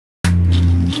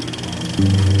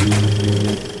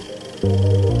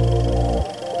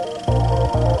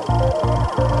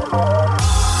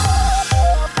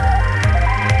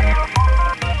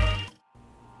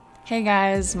Hey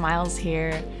guys, Miles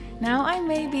here. Now, I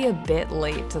may be a bit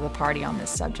late to the party on this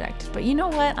subject, but you know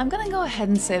what? I'm gonna go ahead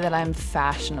and say that I'm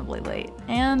fashionably late,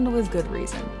 and with good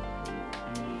reason.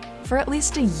 For at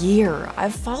least a year,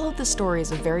 I've followed the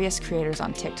stories of various creators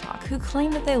on TikTok who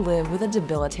claim that they live with a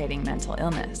debilitating mental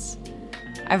illness.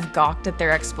 I've gawked at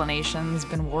their explanations,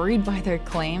 been worried by their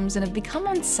claims, and have become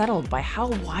unsettled by how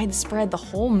widespread the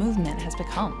whole movement has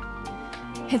become.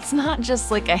 It's not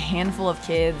just like a handful of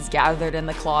kids gathered in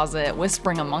the closet,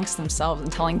 whispering amongst themselves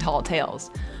and telling tall tales.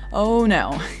 Oh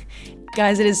no.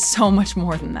 Guys, it is so much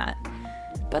more than that.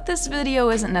 But this video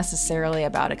isn't necessarily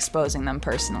about exposing them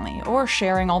personally, or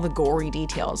sharing all the gory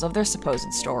details of their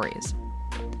supposed stories.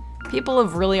 People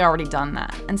have really already done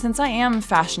that, and since I am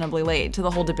fashionably late to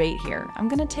the whole debate here, I'm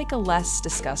gonna take a less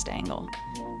discussed angle.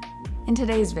 In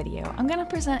today's video, I'm going to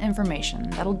present information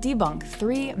that'll debunk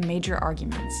 3 major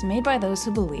arguments made by those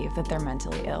who believe that they're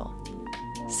mentally ill.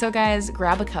 So guys,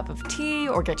 grab a cup of tea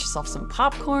or get yourself some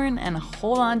popcorn and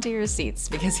hold on to your seats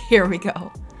because here we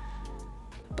go.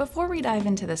 Before we dive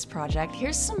into this project,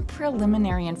 here's some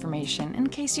preliminary information in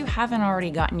case you haven't already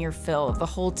gotten your fill of the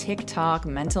whole TikTok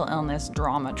mental illness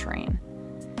drama train.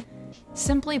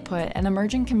 Simply put, an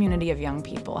emerging community of young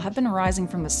people have been rising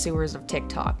from the sewers of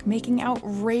TikTok, making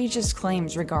outrageous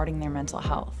claims regarding their mental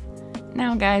health.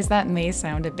 Now guys, that may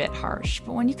sound a bit harsh,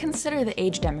 but when you consider the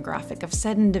age demographic of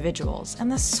said individuals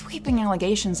and the sweeping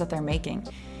allegations that they're making,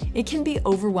 it can be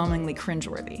overwhelmingly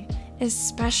cringeworthy,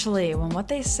 especially when what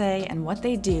they say and what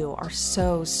they do are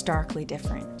so starkly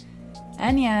different.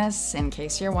 And yes, in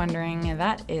case you're wondering,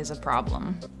 that is a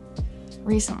problem.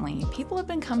 Recently, people have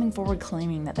been coming forward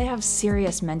claiming that they have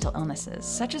serious mental illnesses,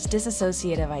 such as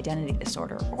dissociative identity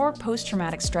disorder or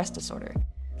post-traumatic stress disorder,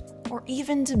 or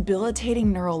even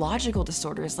debilitating neurological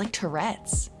disorders like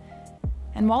Tourette's.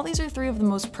 And while these are 3 of the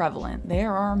most prevalent,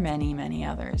 there are many, many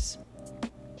others.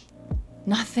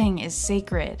 Nothing is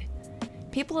sacred.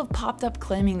 People have popped up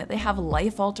claiming that they have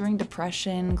life-altering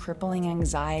depression, crippling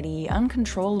anxiety,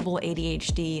 uncontrollable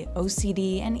ADHD,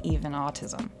 OCD, and even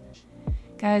autism.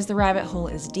 Guys, the rabbit hole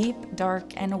is deep,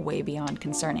 dark, and way beyond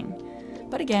concerning.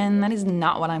 But again, that is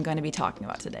not what I'm going to be talking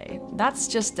about today. That's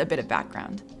just a bit of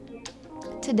background.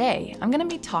 Today, I'm going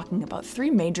to be talking about 3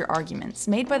 major arguments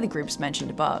made by the groups mentioned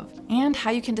above, and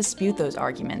how you can dispute those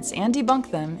arguments and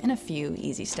debunk them in a few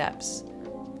easy steps.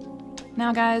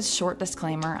 Now guys, short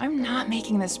disclaimer, I'm not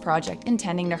making this project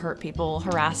intending to hurt people,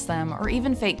 harass them, or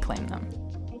even fake claim them.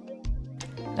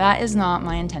 That is not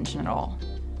my intention at all.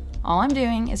 All I'm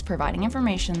doing is providing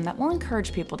information that will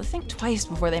encourage people to think twice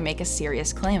before they make a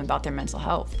serious claim about their mental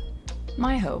health.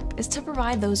 My hope is to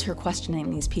provide those who are questioning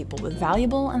these people with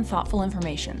valuable and thoughtful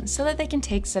information so that they can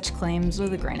take such claims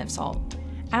with a grain of salt.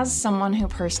 As someone who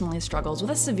personally struggles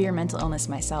with a severe mental illness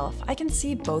myself, I can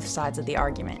see both sides of the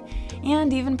argument,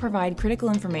 and even provide critical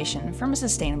information from a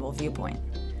sustainable viewpoint.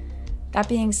 That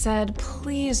being said,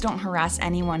 please don't harass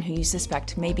anyone who you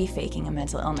suspect may be faking a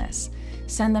mental illness.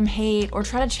 Send them hate or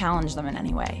try to challenge them in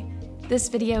any way. This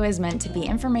video is meant to be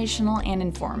informational and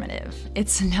informative.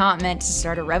 It's not meant to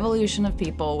start a revolution of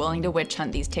people willing to witch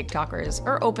hunt these TikTokers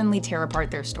or openly tear apart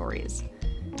their stories.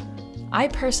 I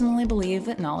personally believe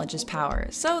that knowledge is power,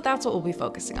 so that's what we'll be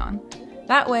focusing on.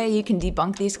 That way you can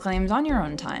debunk these claims on your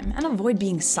own time and avoid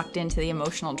being sucked into the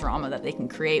emotional drama that they can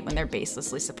create when they're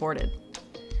baselessly supported.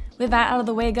 With that out of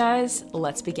the way, guys,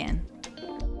 let's begin.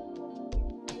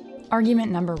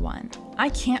 Argument number 1. I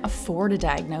can't afford a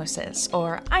diagnosis,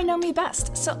 or I know me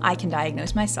best, so I can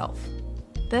diagnose myself.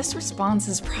 This response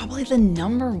is probably the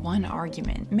number 1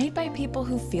 argument made by people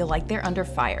who feel like they're under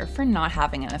fire for not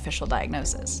having an official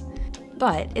diagnosis.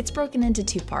 But it's broken into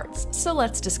 2 parts, so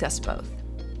let's discuss both.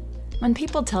 When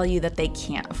people tell you that they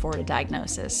can't afford a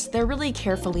diagnosis, they're really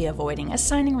carefully avoiding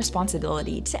assigning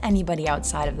responsibility to anybody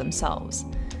outside of themselves.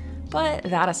 But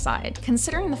that aside,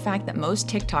 considering the fact that most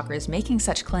TikTokers making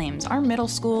such claims are middle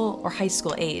school or high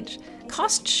school age,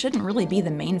 cost shouldn't really be the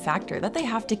main factor that they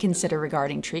have to consider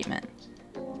regarding treatment.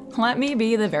 Let me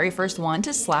be the very first one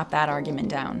to slap that argument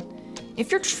down.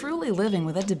 If you're truly living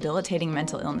with a debilitating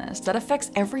mental illness that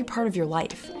affects every part of your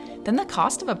life, then the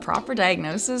cost of a proper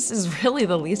diagnosis is really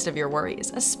the least of your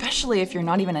worries, especially if you're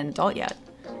not even an adult yet.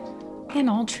 In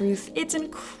all truth, it's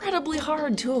incredibly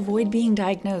hard to avoid being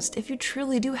diagnosed if you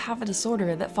truly do have a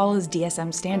disorder that follows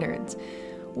DSM standards,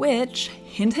 which,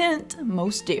 hint hint,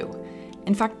 most do.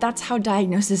 In fact, that's how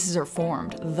diagnoses are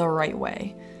formed, the right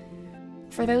way.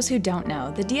 For those who don't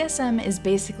know, the DSM is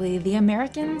basically the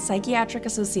American Psychiatric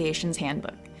Association's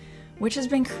handbook, which has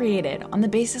been created on the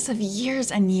basis of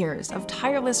years and years of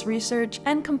tireless research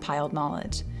and compiled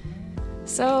knowledge.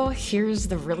 So here's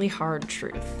the really hard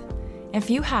truth. If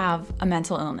you have a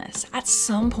mental illness, at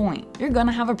some point, you're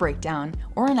gonna have a breakdown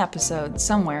or an episode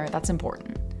somewhere that's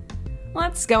important.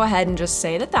 Let's go ahead and just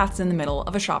say that that's in the middle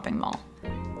of a shopping mall.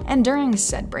 And during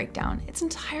said breakdown, it's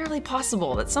entirely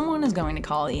possible that someone is going to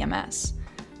call EMS.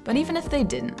 But even if they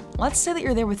didn't, let's say that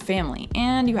you're there with family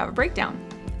and you have a breakdown.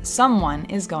 Someone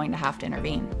is going to have to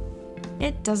intervene.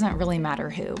 It doesn't really matter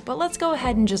who, but let's go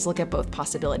ahead and just look at both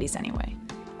possibilities anyway.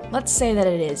 Let's say that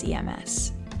it is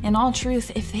EMS. In all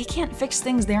truth, if they can't fix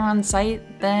things there on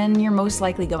site, then you're most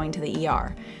likely going to the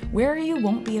ER, where you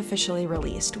won't be officially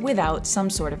released without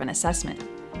some sort of an assessment.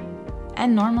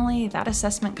 And normally, that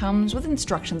assessment comes with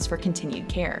instructions for continued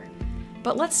care.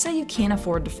 But let's say you can't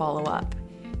afford to follow up.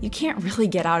 You can't really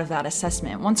get out of that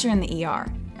assessment once you're in the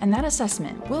ER, and that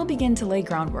assessment will begin to lay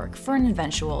groundwork for an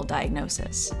eventual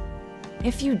diagnosis.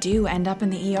 If you do end up in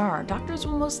the ER, doctors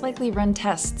will most likely run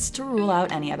tests to rule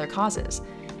out any other causes,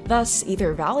 thus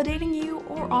either validating you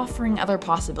or offering other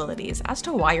possibilities as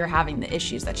to why you're having the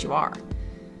issues that you are.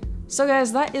 So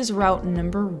guys, that is route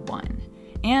number 1.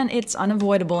 And it's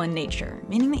unavoidable in nature,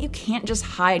 meaning that you can't just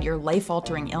hide your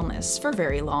life-altering illness for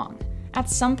very long. At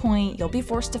some point, you'll be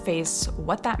forced to face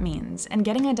what that means, and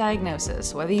getting a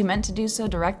diagnosis, whether you meant to do so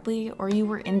directly or you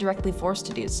were indirectly forced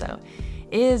to do so,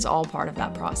 is all part of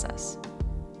that process.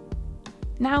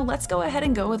 Now let's go ahead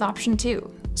and go with option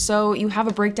 2. So you have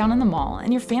a breakdown in the mall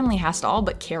and your family has to all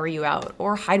but carry you out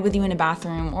or hide with you in a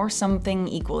bathroom or something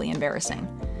equally embarrassing.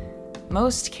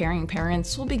 Most caring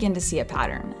parents will begin to see a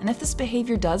pattern, and if this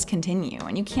behavior does continue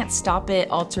and you can't stop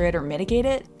it, alter it, or mitigate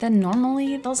it, then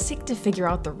normally they'll seek to figure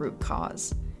out the root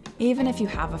cause. Even if you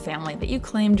have a family that you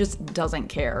claim just doesn't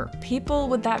care, people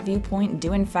with that viewpoint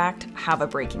do in fact have a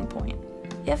breaking point.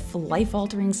 If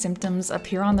life-altering symptoms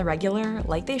appear on the regular,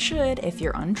 like they should if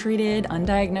you're untreated,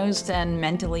 undiagnosed, and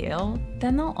mentally ill,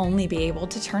 then they'll only be able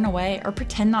to turn away or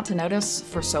pretend not to notice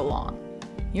for so long.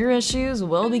 Your issues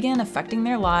will begin affecting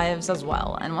their lives as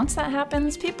well, and once that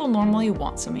happens, people normally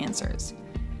want some answers.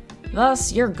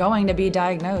 Thus, you're going to be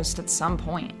diagnosed at some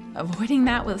point. Avoiding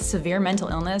that with severe mental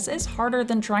illness is harder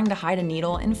than trying to hide a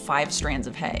needle in 5 strands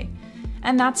of hay.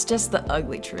 And that's just the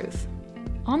ugly truth.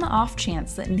 On the off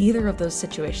chance that neither of those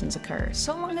situations occur,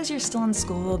 so long as you're still in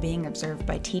school being observed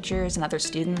by teachers and other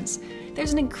students,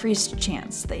 there's an increased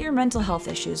chance that your mental health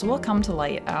issues will come to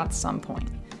light at some point.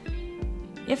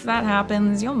 If that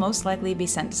happens, you'll most likely be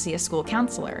sent to see a school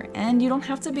counselor, and you don't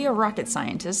have to be a rocket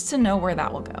scientist to know where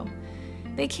that will go.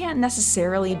 They can't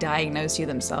necessarily diagnose you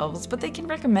themselves, but they can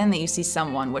recommend that you see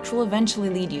someone, which will eventually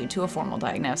lead you to a formal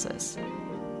diagnosis.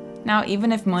 Now,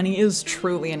 even if money is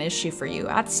truly an issue for you,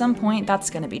 at some point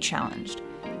that's going to be challenged.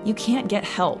 You can't get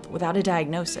help without a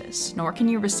diagnosis, nor can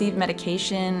you receive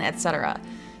medication, etc.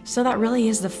 So that really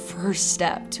is the first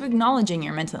step to acknowledging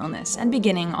your mental illness and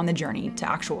beginning on the journey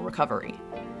to actual recovery.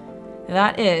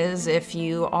 That is, if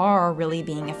you are really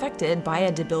being affected by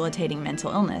a debilitating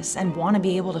mental illness and want to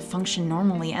be able to function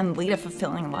normally and lead a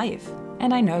fulfilling life.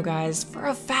 And I know, guys, for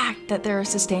a fact that there are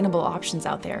sustainable options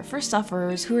out there for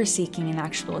sufferers who are seeking an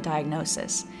actual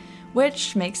diagnosis,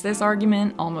 which makes this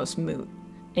argument almost moot.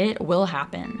 It will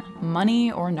happen,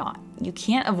 money or not. You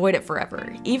can't avoid it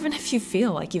forever, even if you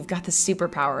feel like you've got the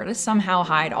superpower to somehow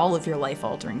hide all of your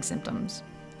life-altering symptoms.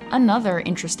 Another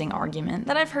interesting argument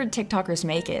that I've heard TikTokers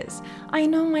make is, I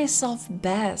know myself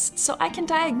best, so I can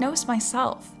diagnose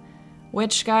myself.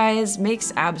 Which, guys,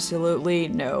 makes absolutely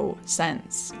no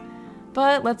sense.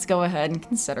 But let's go ahead and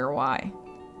consider why.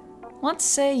 Let's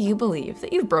say you believe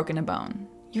that you've broken a bone.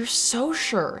 You're so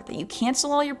sure that you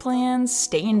cancel all your plans,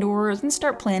 stay indoors, and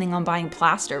start planning on buying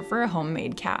plaster for a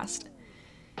homemade cast.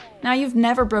 Now, you've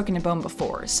never broken a bone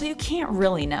before, so you can't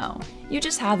really know. You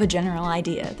just have a general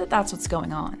idea that that's what's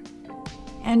going on.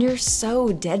 And you're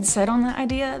so dead set on that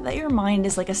idea that your mind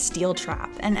is like a steel trap,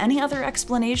 and any other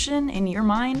explanation in your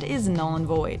mind is null and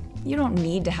void. You don't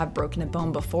need to have broken a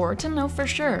bone before to know for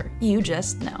sure, you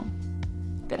just know.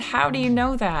 But how do you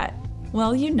know that?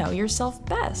 Well, you know yourself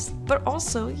best, but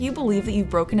also you believe that you've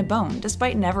broken a bone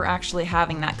despite never actually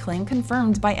having that claim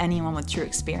confirmed by anyone with true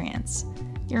experience.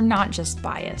 You're not just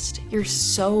biased, you're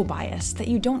so biased that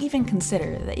you don't even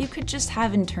consider that you could just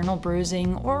have internal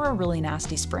bruising or a really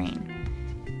nasty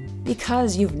sprain.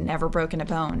 Because you've never broken a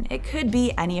bone, it could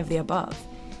be any of the above.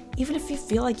 Even if you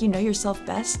feel like you know yourself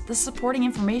best, the supporting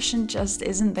information just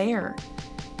isn't there.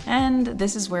 And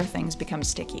this is where things become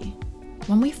sticky.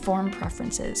 When we form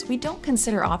preferences, we don't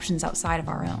consider options outside of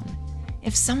our own.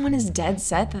 If someone is dead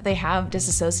set that they have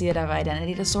dissociative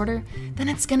identity disorder, then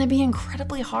it's going to be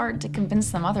incredibly hard to convince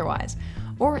them otherwise,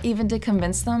 or even to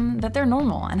convince them that they're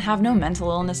normal and have no mental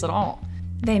illness at all.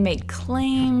 They make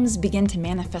claims, begin to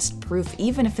manifest proof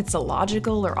even if it's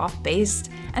illogical or off-base,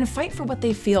 and fight for what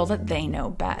they feel that they know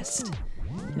best.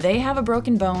 They have a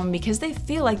broken bone because they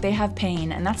feel like they have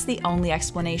pain, and that's the only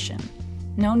explanation.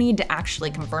 No need to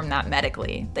actually confirm that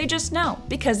medically, they just know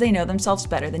because they know themselves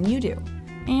better than you do.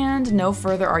 And no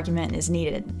further argument is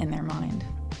needed in their mind.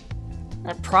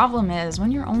 The problem is,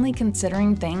 when you're only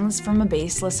considering things from a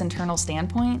baseless internal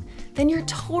standpoint, then you're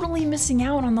totally missing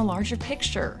out on the larger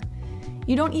picture.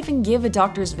 You don't even give a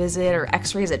doctor's visit or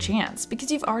x-rays a chance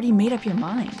because you've already made up your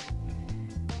mind.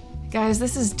 Guys,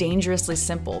 this is dangerously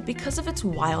simple because of its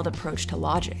wild approach to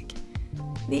logic.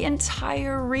 The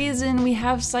entire reason we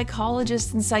have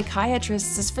psychologists and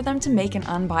psychiatrists is for them to make an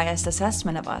unbiased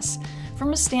assessment of us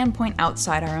from a standpoint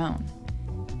outside our own.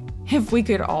 If we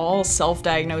could all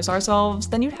self-diagnose ourselves,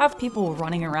 then you'd have people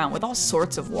running around with all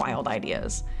sorts of wild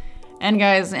ideas. And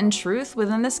guys, in truth,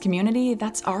 within this community,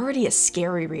 that's already a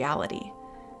scary reality.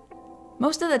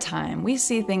 Most of the time, we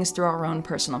see things through our own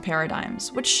personal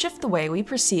paradigms, which shift the way we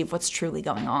perceive what's truly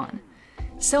going on.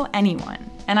 So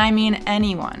anyone, and I mean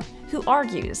anyone, who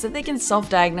argues that they can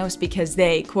self-diagnose because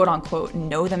they, quote-unquote,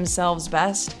 know themselves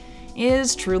best,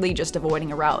 is truly just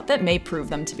avoiding a route that may prove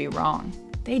them to be wrong.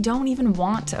 They don't even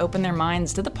want to open their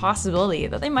minds to the possibility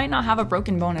that they might not have a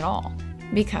broken bone at all.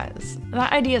 Because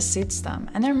that idea suits them,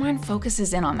 and their mind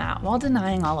focuses in on that while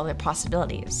denying all other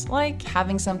possibilities, like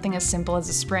having something as simple as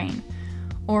a sprain,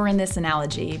 or in this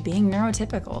analogy, being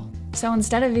neurotypical. So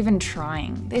instead of even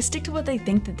trying, they stick to what they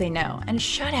think that they know and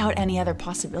shut out any other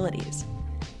possibilities.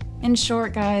 In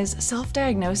short, guys,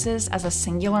 self-diagnosis as a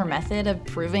singular method of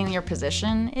proving your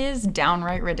position is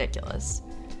downright ridiculous.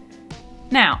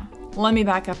 Now, let me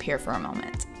back up here for a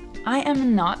moment. I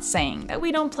am not saying that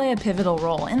we don't play a pivotal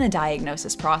role in the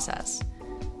diagnosis process.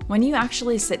 When you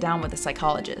actually sit down with a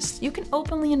psychologist, you can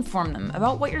openly inform them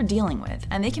about what you're dealing with,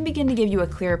 and they can begin to give you a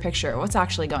clearer picture of what's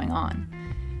actually going on.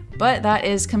 But that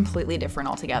is completely different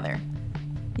altogether.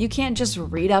 You can't just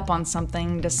read up on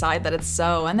something, decide that it's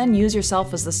so, and then use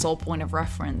yourself as the sole point of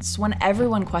reference when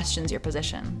everyone questions your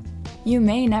position. You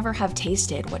may never have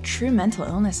tasted what true mental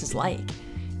illness is like.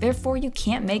 Therefore, you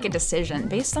can't make a decision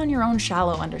based on your own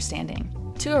shallow understanding.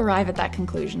 To arrive at that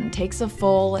conclusion takes a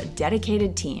full,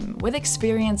 dedicated team with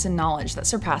experience and knowledge that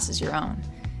surpasses your own.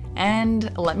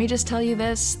 And let me just tell you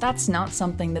this, that's not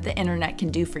something that the internet can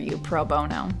do for you pro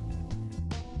bono.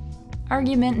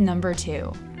 Argument number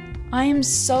 2. I am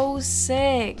so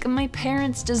sick, my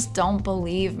parents just don't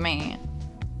believe me.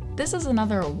 This is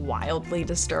another wildly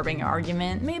disturbing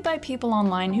argument made by people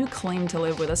online who claim to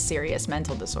live with a serious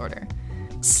mental disorder.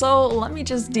 So let me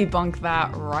just debunk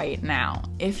that right now.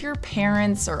 If your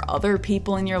parents or other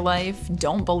people in your life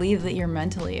don't believe that you're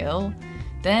mentally ill,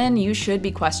 then you should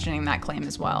be questioning that claim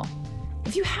as well.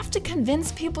 If you have to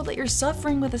convince people that you're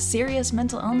suffering with a serious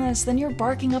mental illness, then you're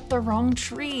barking up the wrong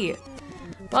tree.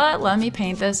 But let me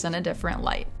paint this in a different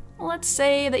light. Let's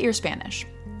say that you're Spanish.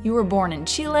 You were born in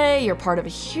Chile, you're part of a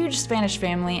huge Spanish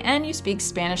family, and you speak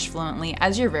Spanish fluently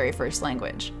as your very first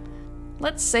language.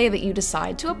 Let's say that you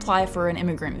decide to apply for an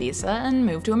immigrant visa and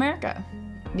move to America.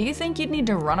 Do you think you'd need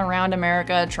to run around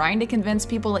America trying to convince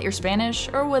people that you're Spanish,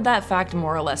 or would that fact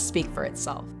more or less speak for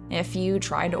itself? If you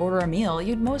tried to order a meal,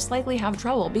 you'd most likely have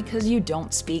trouble because you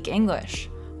don't speak English.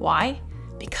 Why?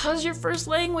 Because your first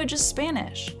language is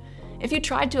Spanish. If you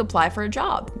tried to apply for a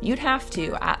job, you'd have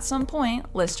to, at some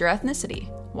point, list your ethnicity.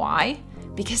 Why?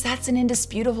 Because that's an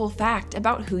indisputable fact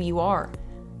about who you are.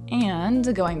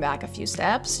 And going back a few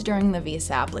steps, during the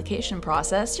visa application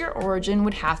process, your origin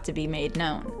would have to be made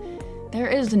known. There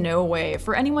is no way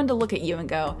for anyone to look at you and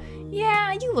go,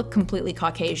 yeah, you look completely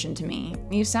Caucasian to me.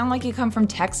 You sound like you come from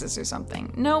Texas or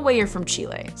something. No way you're from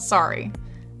Chile. Sorry.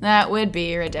 That would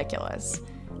be ridiculous.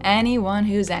 Anyone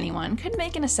who's anyone could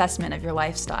make an assessment of your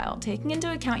lifestyle, taking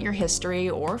into account your history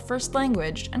or first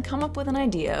language, and come up with an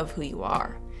idea of who you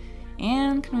are.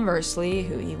 And conversely,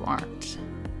 who you aren't.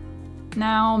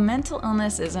 Now, mental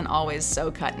illness isn't always so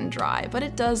cut and dry, but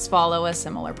it does follow a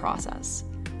similar process.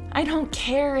 I don't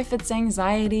care if it's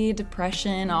anxiety,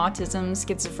 depression, autism,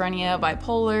 schizophrenia,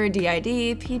 bipolar,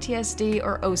 DID, PTSD,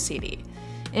 or OCD.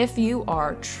 If you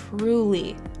are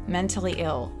truly mentally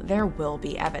ill, there will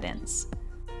be evidence.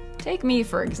 Take me,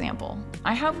 for example.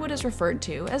 I have what is referred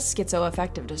to as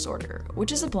schizoaffective disorder,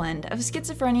 which is a blend of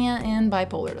schizophrenia and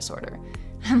bipolar disorder.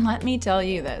 And let me tell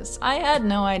you this, I had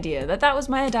no idea that that was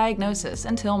my diagnosis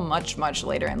until much, much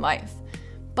later in life.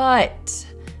 But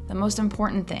the most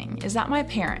important thing is that my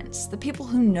parents, the people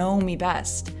who know me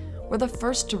best, were the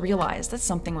first to realize that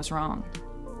something was wrong.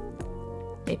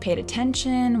 They paid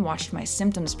attention, watched my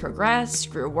symptoms progress,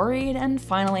 grew worried, and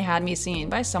finally had me seen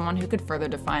by someone who could further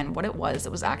define what it was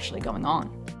that was actually going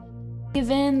on.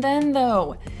 Even then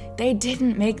though, they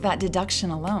didn't make that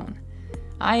deduction alone.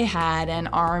 I had an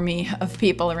army of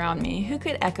people around me who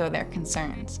could echo their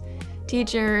concerns.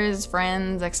 Teachers,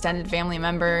 friends, extended family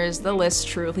members, the list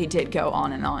truly did go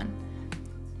on and on.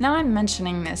 Now I'm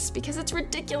mentioning this because it's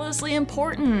ridiculously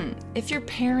important. If your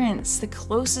parents, the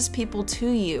closest people to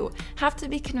you, have to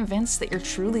be convinced that you're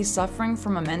truly suffering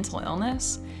from a mental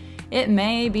illness, it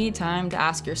may be time to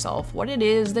ask yourself what it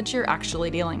is that you're actually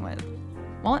dealing with.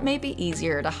 While it may be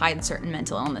easier to hide certain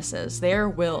mental illnesses, there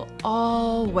will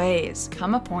always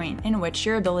come a point in which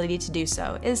your ability to do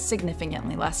so is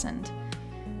significantly lessened.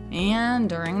 And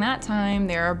during that time,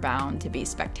 there are bound to be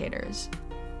spectators.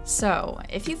 So,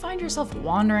 if you find yourself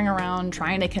wandering around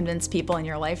trying to convince people in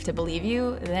your life to believe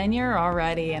you, then you're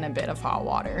already in a bit of hot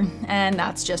water. And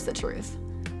that's just the truth.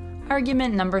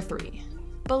 Argument number 3.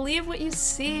 Believe what you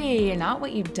see, not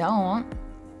what you don't.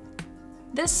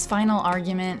 This final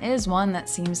argument is one that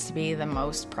seems to be the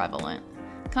most prevalent.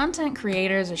 Content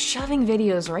creators are shoving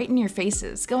videos right in your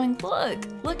faces, going,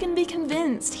 look and be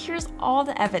convinced. Here's all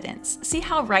the evidence. See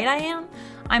how right I am?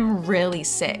 I'm really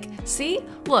sick. See?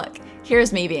 Look,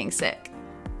 here's me being sick.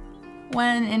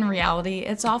 When in reality,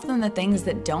 it's often the things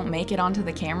that don't make it onto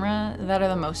the camera that are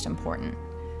the most important.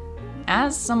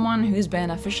 As someone who's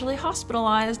been officially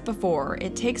hospitalized before,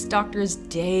 it takes doctors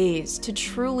days to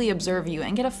truly observe you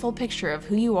and get a full picture of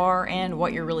who you are and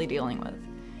what you're really dealing with.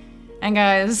 And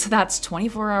guys, that's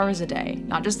 24 hours a day,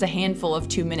 not just a handful of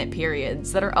 2-minute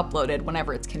periods that are uploaded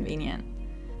whenever it's convenient.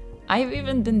 I've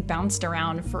even been bounced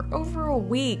around for over a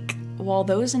week while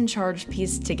those in charge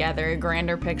pieced together a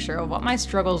grander picture of what my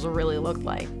struggles really looked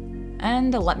like.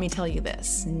 And let me tell you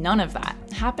this, none of that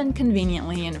happened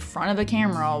conveniently in front of a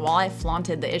camera while I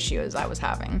flaunted the issues I was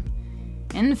having.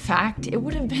 In fact, it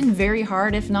would have been very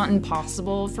hard, if not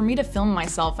impossible, for me to film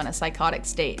myself in a psychotic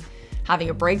state, having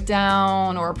a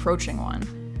breakdown or approaching one.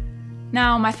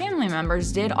 Now, my family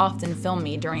members did often film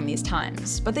me during these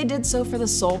times, but they did so for the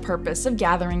sole purpose of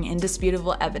gathering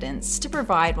indisputable evidence to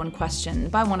provide when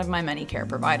questioned by one of my many care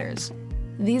providers.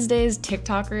 These days,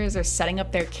 TikTokers are setting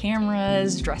up their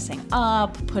cameras, dressing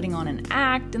up, putting on an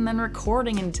act, and then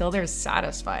recording until they're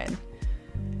satisfied.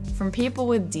 From people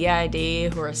with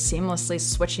DID who are seamlessly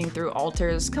switching through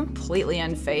alters completely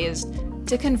unfazed,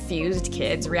 to confused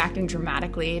kids reacting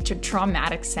dramatically to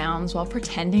traumatic sounds while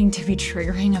pretending to be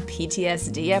triggering a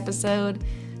PTSD episode,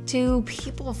 to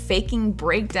people faking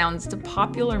breakdowns to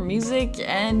popular music,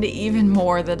 and even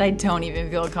more that I don't even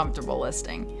feel comfortable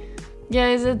listing.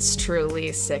 Guys, it's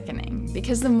truly sickening,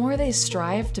 because the more they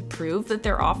strive to prove that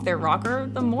they're off their rocker,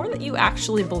 the more that you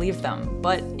actually believe them,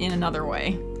 but in another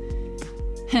way.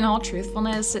 In all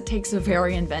truthfulness, it takes a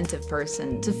very inventive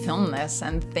person to film this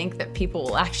and think that people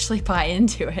will actually buy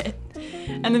into it.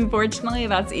 And unfortunately,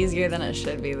 that's easier than it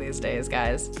should be these days,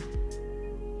 guys.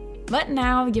 But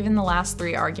now, given the last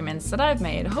 3 arguments that I've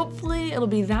made, hopefully it'll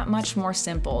be that much more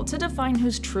simple to define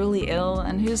who's truly ill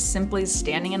and who's simply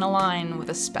standing in a line with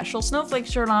a special snowflake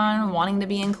shirt on, wanting to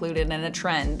be included in a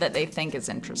trend that they think is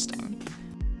interesting.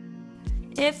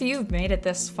 If you've made it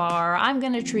this far, I'm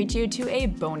gonna treat you to a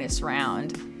bonus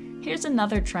round. Here's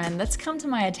another trend that's come to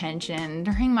my attention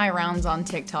during my rounds on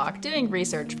TikTok doing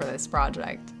research for this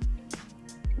project.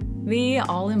 The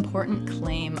all-important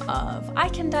claim of, I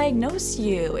can diagnose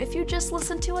you if you just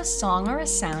listen to a song or a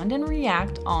sound and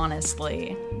react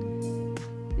honestly.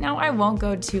 Now, I won't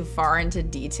go too far into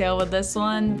detail with this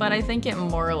one, but I think it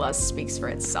more or less speaks for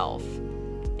itself.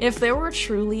 If there were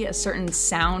truly a certain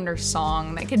sound or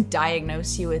song that could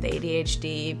diagnose you with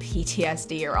ADHD,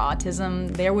 PTSD, or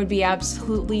autism, there would be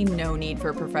absolutely no need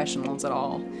for professionals at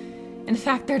all. In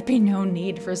fact, there'd be no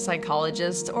need for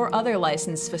psychologists or other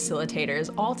licensed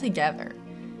facilitators altogether.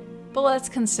 But let's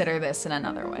consider this in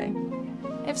another way.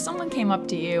 If someone came up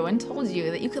to you and told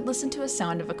you that you could listen to a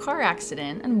sound of a car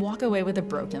accident and walk away with a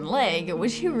broken leg,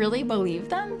 would you really believe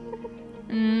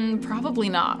them? Probably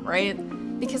not, right?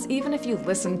 Because even if you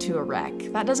listen to a wreck,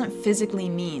 that doesn't physically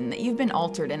mean that you've been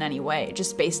altered in any way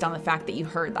just based on the fact that you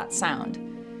heard that sound.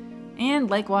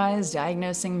 And likewise,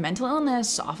 diagnosing mental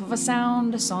illness off of a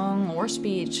sound, a song, or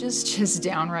speech is just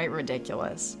downright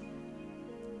ridiculous.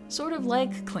 Sort of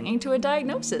like clinging to a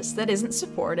diagnosis that isn't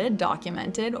supported,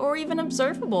 documented, or even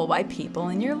observable by people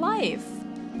in your life.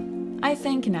 I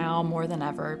think now, more than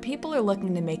ever, people are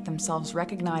looking to make themselves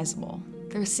recognizable.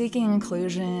 They're seeking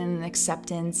inclusion,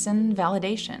 acceptance, and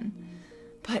validation.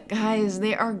 But guys,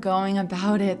 they are going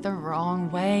about it the wrong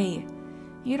way.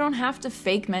 You don't have to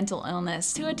fake mental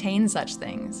illness to attain such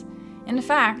things. In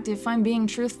fact, if I'm being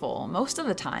truthful, most of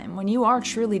the time, when you are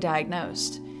truly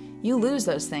diagnosed, you lose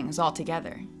those things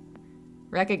altogether.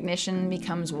 Recognition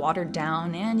becomes watered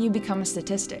down and you become a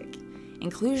statistic.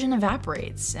 Inclusion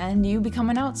evaporates and you become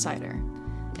an outsider.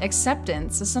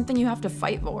 Acceptance is something you have to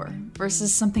fight for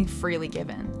versus something freely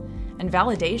given. And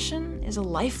validation is a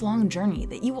lifelong journey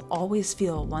that you will always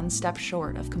feel one step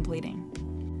short of completing.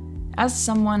 As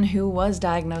someone who was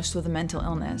diagnosed with a mental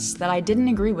illness that I didn't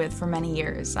agree with for many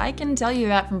years, I can tell you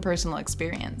that from personal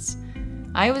experience.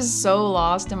 I was so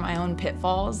lost in my own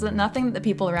pitfalls that nothing that the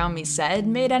people around me said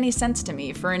made any sense to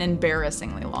me for an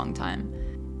embarrassingly long time.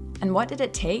 And what did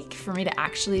it take for me to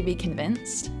actually be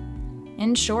convinced?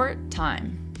 In short,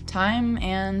 time. Time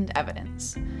and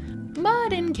evidence.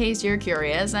 But in case you're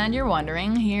curious and you're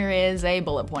wondering, here is a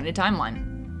bullet-pointed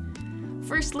timeline.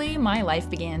 Firstly, my life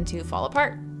began to fall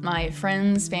apart. My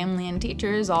friends, family, and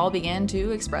teachers all began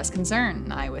to express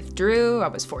concern. I withdrew, I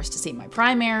was forced to see my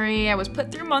primary, I was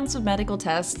put through months of medical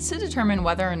tests to determine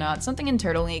whether or not something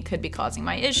internally could be causing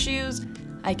my issues.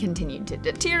 I continued to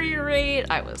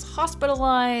deteriorate, I was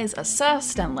hospitalized,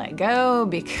 assessed, and let go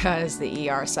because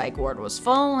the ER psych ward was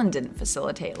full and didn't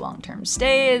facilitate long-term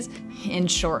stays. In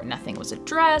short, nothing was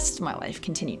addressed, my life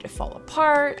continued to fall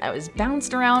apart, I was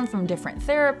bounced around from different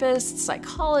therapists,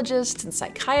 psychologists, and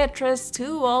psychiatrists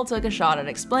who all took a shot at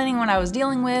explaining what I was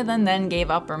dealing with and then gave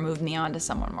up or moved me on to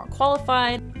someone more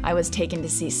qualified. I was taken to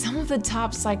see some of the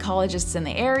top psychologists in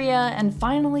the area, and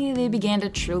finally they began to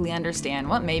truly understand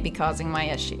what may be causing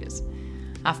my issues.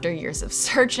 After years of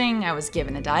searching, I was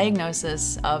given a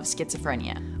diagnosis of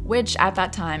schizophrenia, which at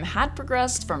that time had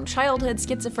progressed from childhood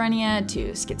schizophrenia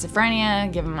to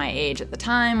schizophrenia, given my age at the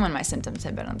time when my symptoms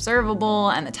had been observable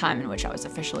and the time in which I was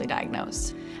officially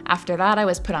diagnosed. After that, I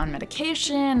was put on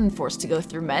medication and forced to go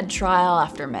through med trial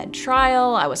after med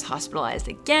trial. I was hospitalized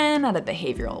again at a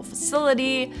behavioral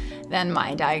facility. Then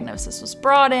my diagnosis was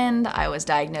broadened. I was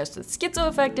diagnosed with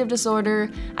schizoaffective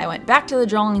disorder. I went back to the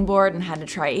drawing board and had to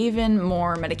try even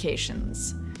more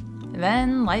medications.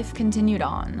 Then life continued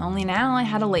on, only now I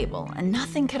had a label, and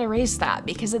nothing could erase that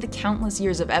because of the countless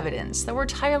years of evidence that were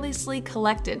tirelessly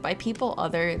collected by people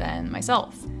other than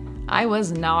myself. I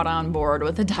was not on board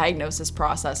with the diagnosis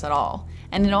process at all,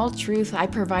 and in all truth, I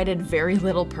provided very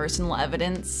little personal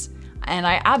evidence, and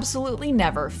I absolutely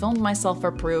never filmed myself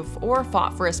for proof or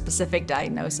fought for a specific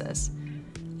diagnosis.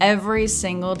 Every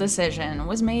single decision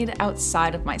was made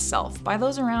outside of myself by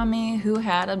those around me who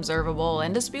had observable,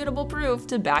 indisputable proof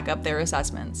to back up their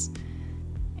assessments.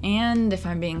 And if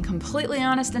I'm being completely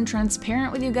honest and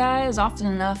transparent with you guys, often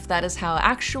enough that is how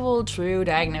actual, true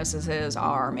diagnoses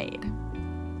are made.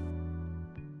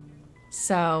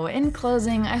 So, in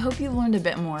closing, I hope you've learned a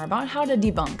bit more about how to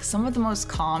debunk some of the most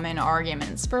common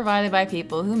arguments provided by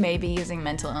people who may be using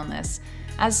mental illness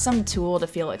as some tool to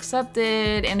feel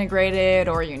accepted, integrated,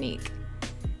 or unique.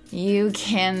 You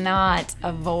cannot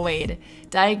avoid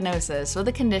diagnosis with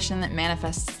a condition that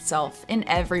manifests itself in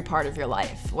every part of your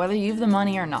life, whether you have the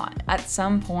money or not. At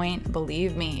some point,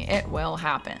 believe me, it will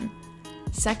happen.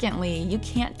 Secondly, you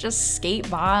can't just skate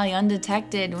by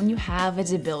undetected when you have a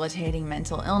debilitating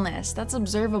mental illness that's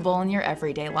observable in your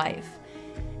everyday life.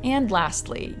 And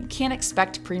lastly, you can't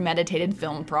expect premeditated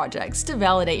film projects to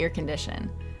validate your condition.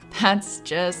 That's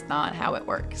just not how it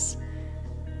works.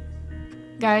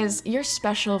 Guys, you're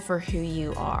special for who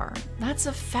you are. That's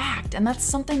a fact, and that's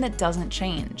something that doesn't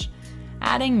change.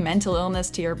 Adding mental illness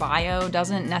to your bio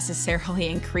doesn't necessarily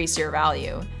increase your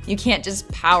value. You can't just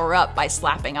power up by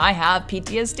slapping "I have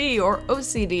PTSD" or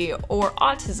OCD or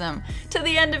autism to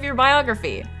the end of your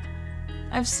biography.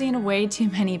 I've seen way too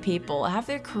many people have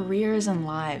their careers and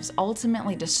lives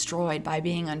ultimately destroyed by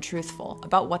being untruthful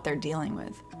about what they're dealing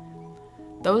with.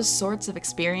 Those sorts of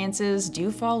experiences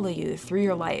do follow you through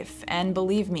your life, and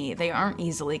believe me, they aren't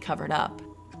easily covered up.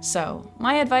 So,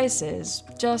 my advice is,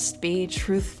 just be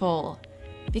truthful.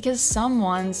 Because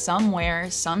someone,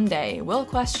 somewhere, someday will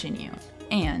question you.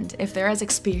 And if they're as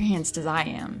experienced as I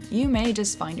am, you may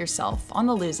just find yourself on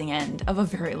the losing end of a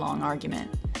very long argument.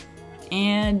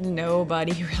 And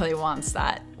nobody really wants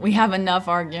that. We have enough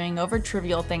arguing over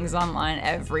trivial things online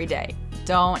every day.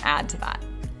 Don't add to that.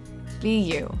 Be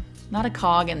you. Not a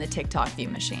cog in the TikTok view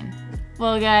machine.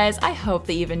 Well guys, I hope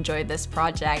that you've enjoyed this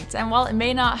project, and while it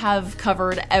may not have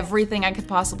covered everything I could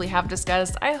possibly have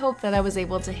discussed, I hope that I was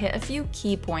able to hit a few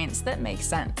key points that make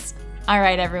sense.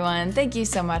 Alright everyone, thank you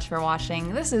so much for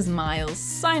watching. This is Miles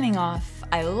signing off.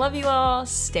 I love you all,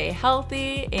 stay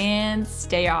healthy, and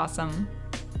stay awesome.